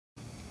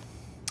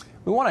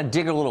We want to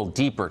dig a little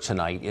deeper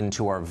tonight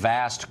into our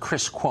vast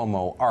Chris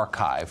Cuomo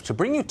archive to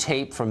bring you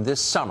tape from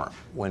this summer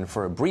when,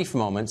 for a brief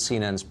moment,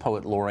 CNN's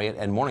poet laureate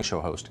and morning show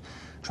host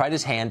tried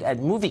his hand at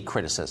movie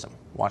criticism.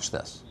 Watch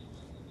this.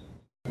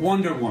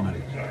 Wonder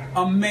Woman.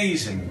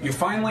 Amazing. You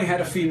finally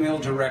had a female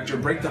director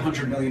break the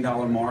 $100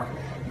 million mark.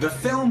 The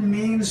film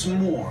means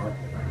more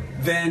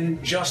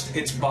than just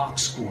its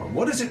box score.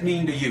 What does it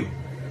mean to you?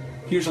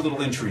 Here's a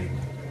little intrigue.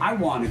 I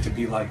want it to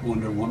be like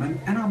Wonder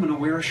Woman, and I'm going to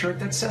wear a shirt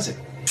that says it.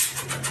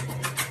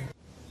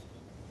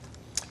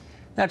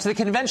 Now, to the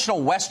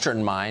conventional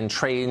Western mind,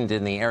 trained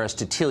in the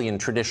Aristotelian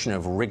tradition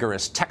of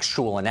rigorous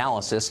textual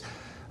analysis,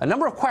 a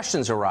number of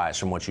questions arise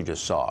from what you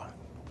just saw.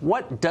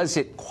 What does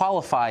it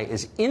qualify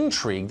as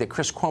intrigue that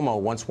Chris Cuomo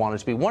once wanted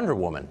to be Wonder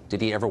Woman?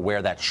 Did he ever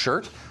wear that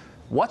shirt?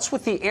 What's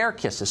with the air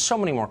kisses? So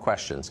many more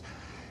questions.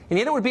 And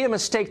yet it would be a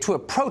mistake to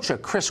approach a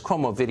Chris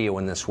Cuomo video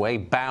in this way,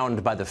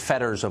 bound by the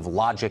fetters of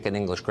logic and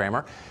English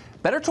grammar.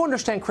 Better to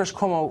understand Chris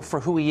Cuomo for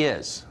who he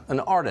is: an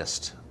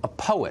artist, a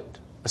poet,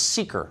 a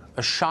seeker,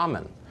 a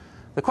shaman.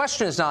 The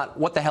question is not,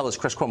 what the hell is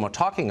Chris Cuomo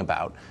talking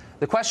about?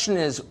 The question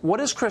is,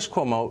 what is Chris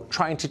Cuomo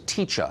trying to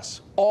teach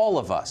us, all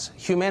of us,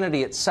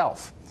 humanity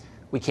itself?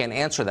 We can't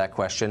answer that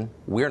question.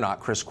 We're not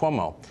Chris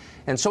Cuomo.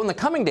 And so in the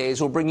coming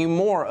days, we'll bring you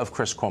more of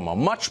Chris Cuomo,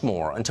 much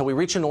more, until we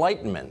reach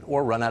enlightenment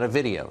or run out of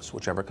videos,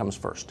 whichever comes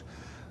first.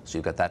 So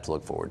you've got that to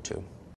look forward to.